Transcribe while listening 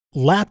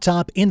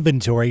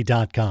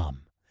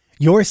LaptopInventory.com,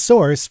 your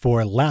source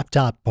for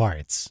laptop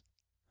parts.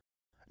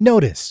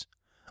 Notice,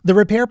 the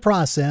repair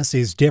process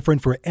is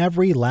different for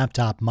every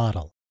laptop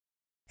model.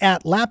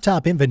 At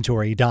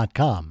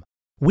LaptopInventory.com,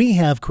 we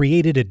have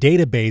created a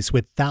database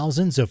with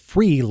thousands of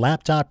free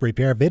laptop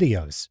repair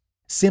videos.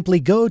 Simply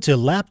go to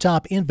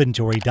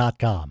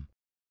LaptopInventory.com.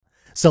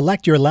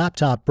 Select your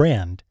laptop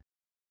brand,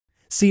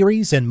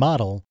 series and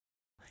model,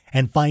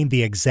 and find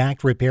the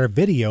exact repair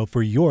video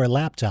for your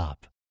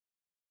laptop.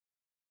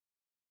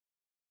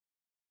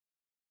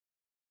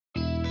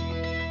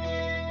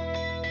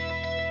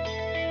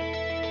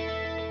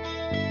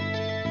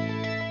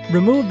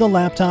 Remove the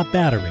laptop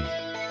battery.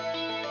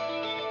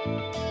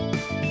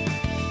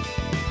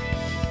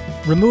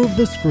 Remove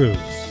the screws.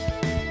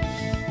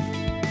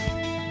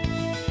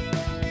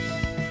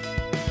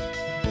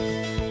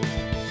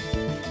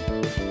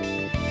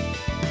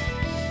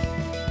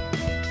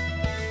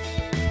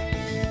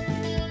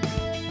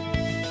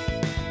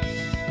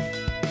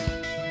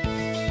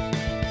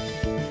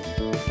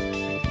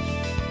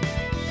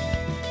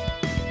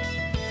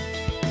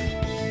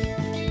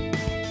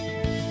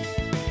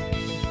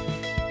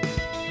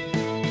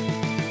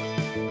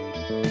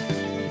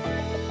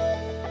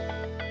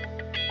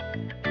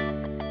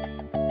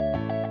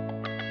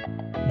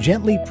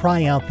 Gently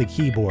pry out the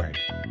keyboard.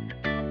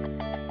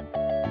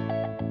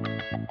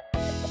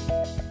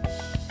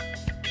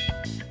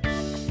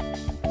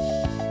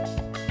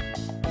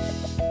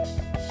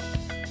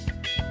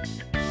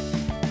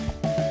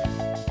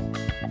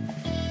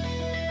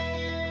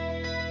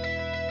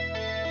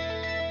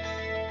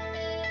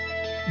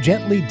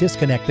 Gently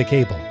disconnect the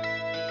cable.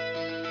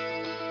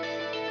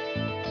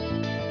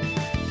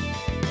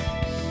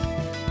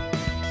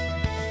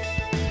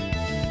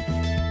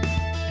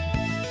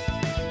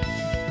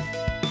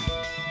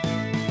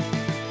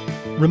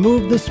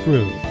 Remove the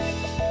screw.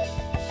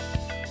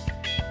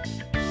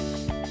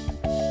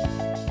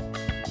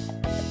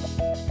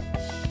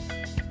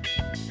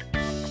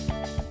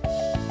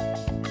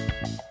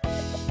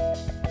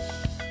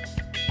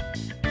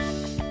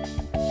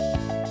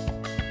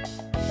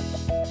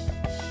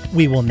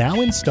 We will now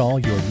install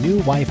your new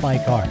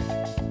Wi-Fi card.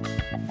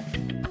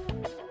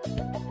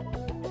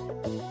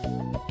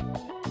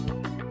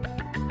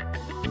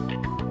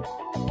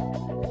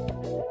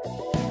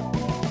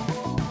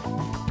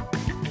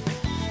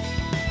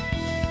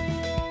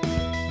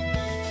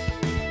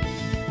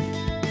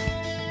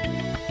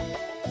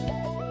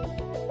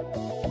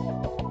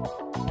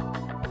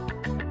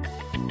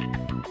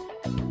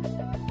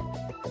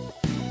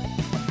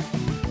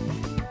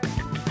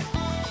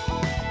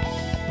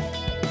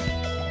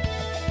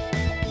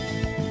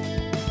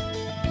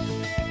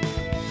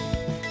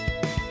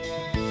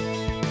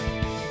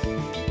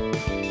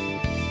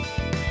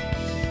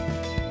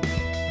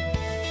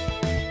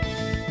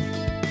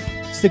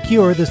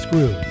 Secure the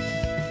screw.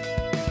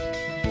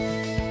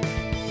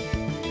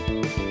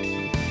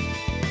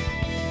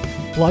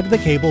 Plug the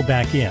cable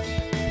back in.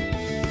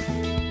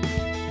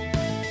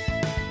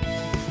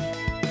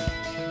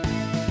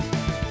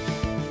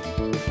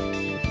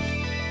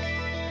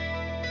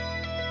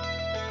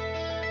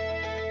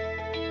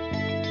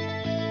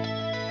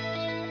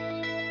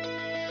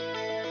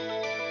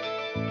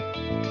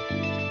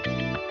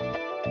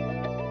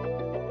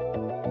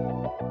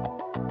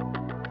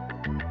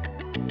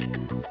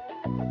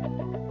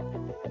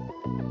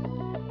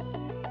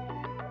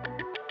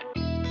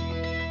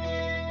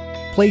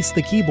 Place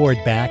the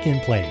keyboard back in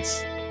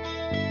place.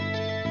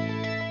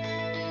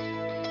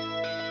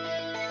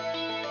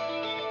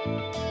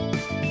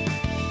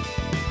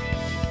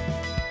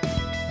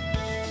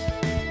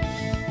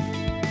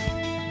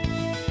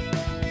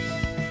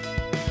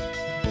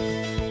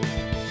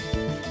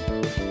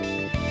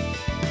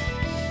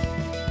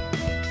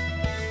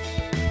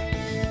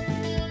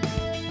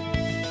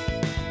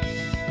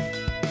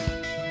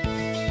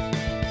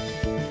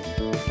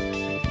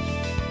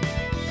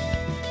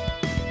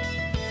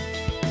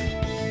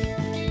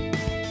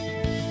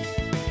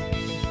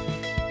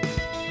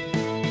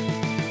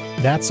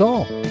 That's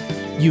all.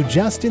 You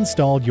just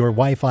installed your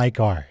Wi-Fi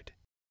card.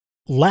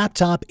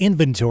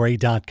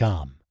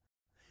 LaptopInventory.com,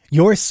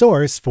 your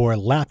source for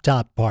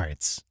laptop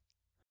parts.